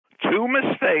Two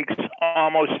mistakes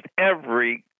almost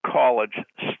every college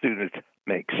student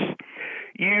makes.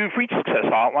 You've reached Success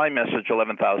Hotline, message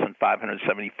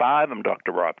 11,575. I'm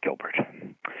Dr. Rob Gilbert.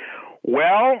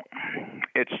 Well,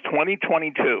 it's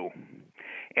 2022,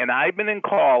 and I've been in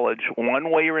college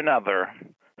one way or another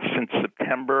since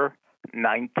September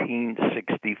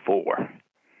 1964.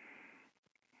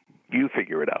 You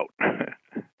figure it out.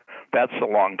 That's a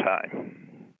long time.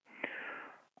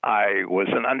 I was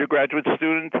an undergraduate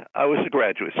student. I was a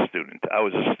graduate student. I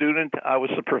was a student. I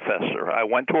was a professor. I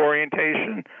went to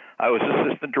orientation. I was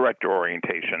assistant director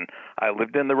orientation. I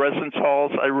lived in the residence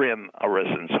halls. I ran a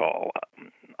residence hall.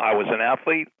 I was an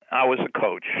athlete. I was a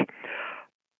coach.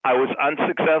 I was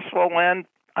unsuccessful, and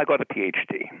I got a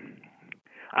PhD.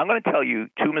 I'm going to tell you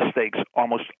two mistakes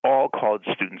almost all college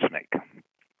students make.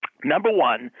 Number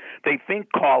one, they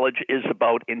think college is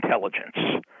about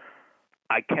intelligence.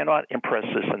 I cannot impress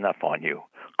this enough on you.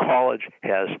 College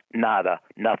has nada,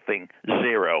 nothing,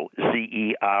 zero,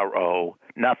 Z-E-R-O,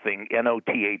 nothing,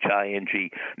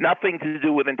 N-O-T-H-I-N-G, nothing to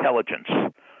do with intelligence.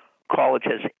 College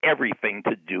has everything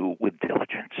to do with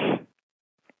diligence.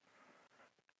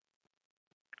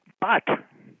 But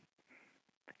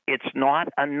it's not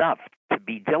enough to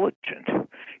be diligent.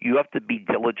 You have to be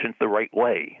diligent the right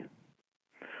way.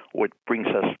 Which brings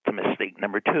us to mistake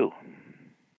number two.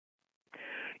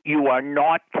 You are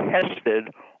not tested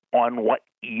on what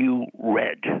you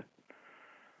read.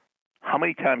 How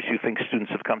many times do you think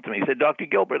students have come to me and said, Dr.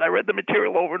 Gilbert, I read the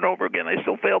material over and over again. I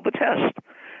still failed the test.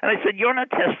 And I said, you're not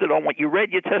tested on what you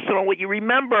read. You're tested on what you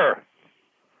remember.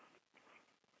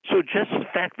 So just the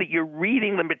fact that you're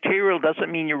reading the material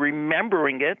doesn't mean you're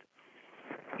remembering it.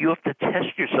 You have to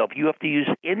test yourself. You have to use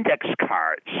index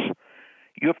cards.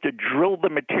 You have to drill the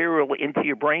material into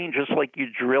your brain just like you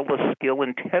drill the skill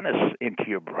in tennis into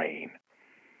your brain.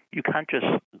 You can't just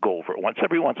go over it once.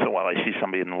 Every once in a while I see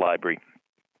somebody in the library,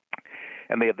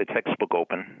 and they have the textbook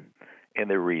open, and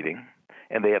they're reading,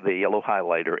 and they have the yellow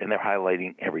highlighter, and they're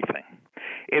highlighting everything.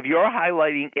 If you're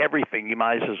highlighting everything, you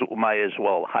might as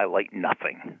well highlight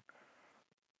nothing.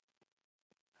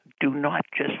 Do not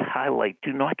just highlight.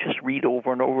 Do not just read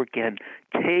over and over again.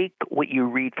 Take what you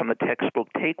read from the textbook.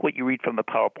 Take what you read from the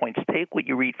PowerPoints. Take what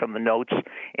you read from the notes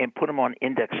and put them on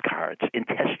index cards and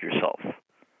test yourself.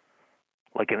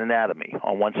 Like in anatomy.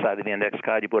 On one side of the index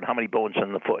card, you put how many bones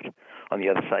in the foot. On the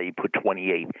other side, you put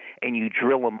 28. And you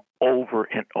drill them over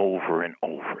and over and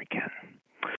over again.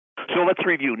 So let's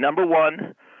review. Number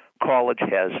one, college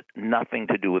has nothing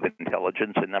to do with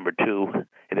intelligence. And number two,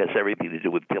 it has everything to do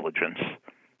with diligence.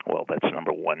 Well, that's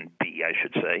number 1B, I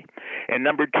should say. And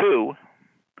number two,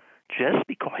 just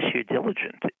because you're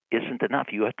diligent isn't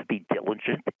enough. You have to be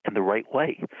diligent in the right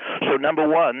way. So number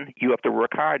one, you have to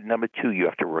work hard. Number two, you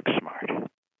have to work smart.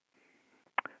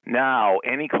 Now,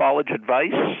 any college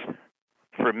advice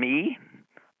for me?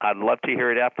 I'd love to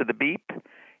hear it after the beep.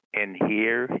 And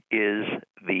here is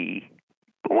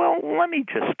let me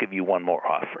just give you one more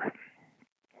offer.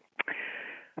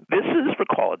 This is for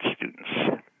college students.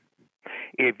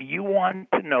 If you want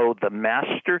to know the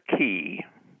master key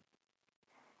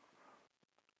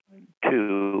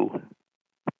to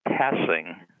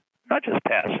passing, not just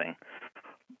passing,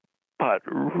 but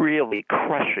really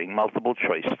crushing multiple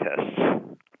choice tests,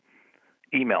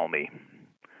 email me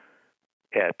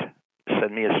at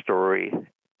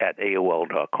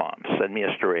sendmeastory@AOL.com. Send me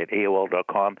a story at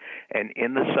AOL.com, and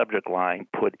in the subject line,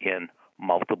 put in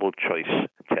multiple choice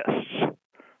tests.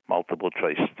 Multiple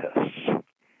choice tests.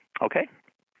 Okay?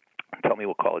 Tell me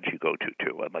what college you go to,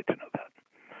 too. I'd like to know that.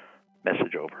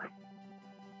 Message over.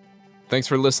 Thanks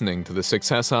for listening to the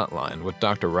Success Hotline with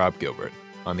Dr. Rob Gilbert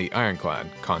on the Ironclad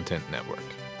Content Network.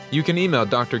 You can email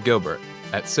Dr. Gilbert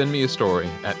at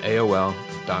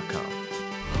sendmeastory@AOL.com.